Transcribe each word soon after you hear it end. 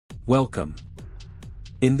Welcome.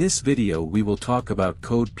 In this video we will talk about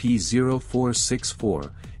code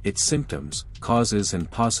P0464, its symptoms, causes and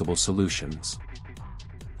possible solutions.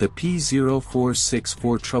 The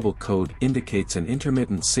P0464 trouble code indicates an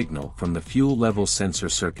intermittent signal from the fuel level sensor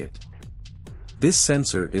circuit. This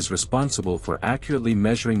sensor is responsible for accurately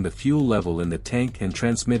measuring the fuel level in the tank and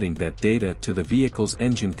transmitting that data to the vehicle's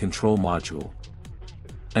engine control module.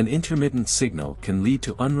 An intermittent signal can lead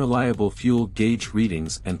to unreliable fuel gauge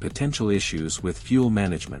readings and potential issues with fuel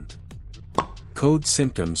management. Code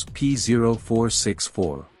symptoms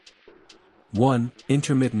P0464. 1.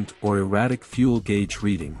 Intermittent or erratic fuel gauge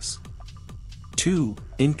readings. 2.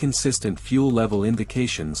 Inconsistent fuel level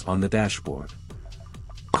indications on the dashboard.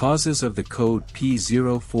 Causes of the code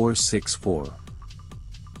P0464.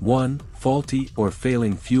 1. Faulty or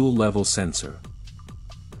failing fuel level sensor.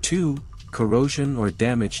 2. Corrosion or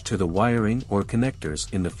damage to the wiring or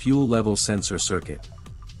connectors in the fuel level sensor circuit.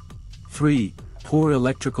 3. Poor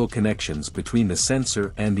electrical connections between the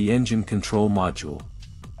sensor and the engine control module.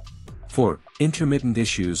 4. Intermittent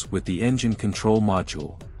issues with the engine control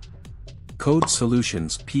module. Code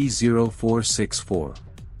solutions P0464.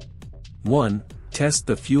 1. Test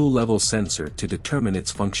the fuel level sensor to determine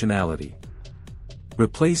its functionality.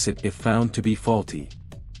 Replace it if found to be faulty.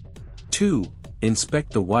 2.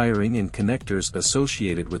 Inspect the wiring and connectors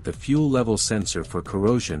associated with the fuel level sensor for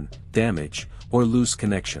corrosion, damage, or loose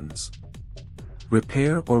connections.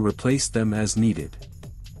 Repair or replace them as needed.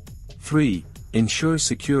 3. Ensure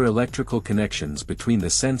secure electrical connections between the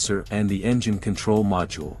sensor and the engine control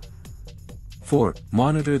module. 4.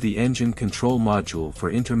 Monitor the engine control module for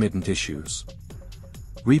intermittent issues.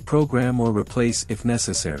 Reprogram or replace if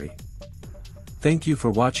necessary. Thank you for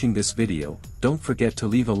watching this video. Don't forget to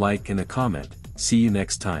leave a like and a comment. See you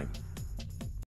next time.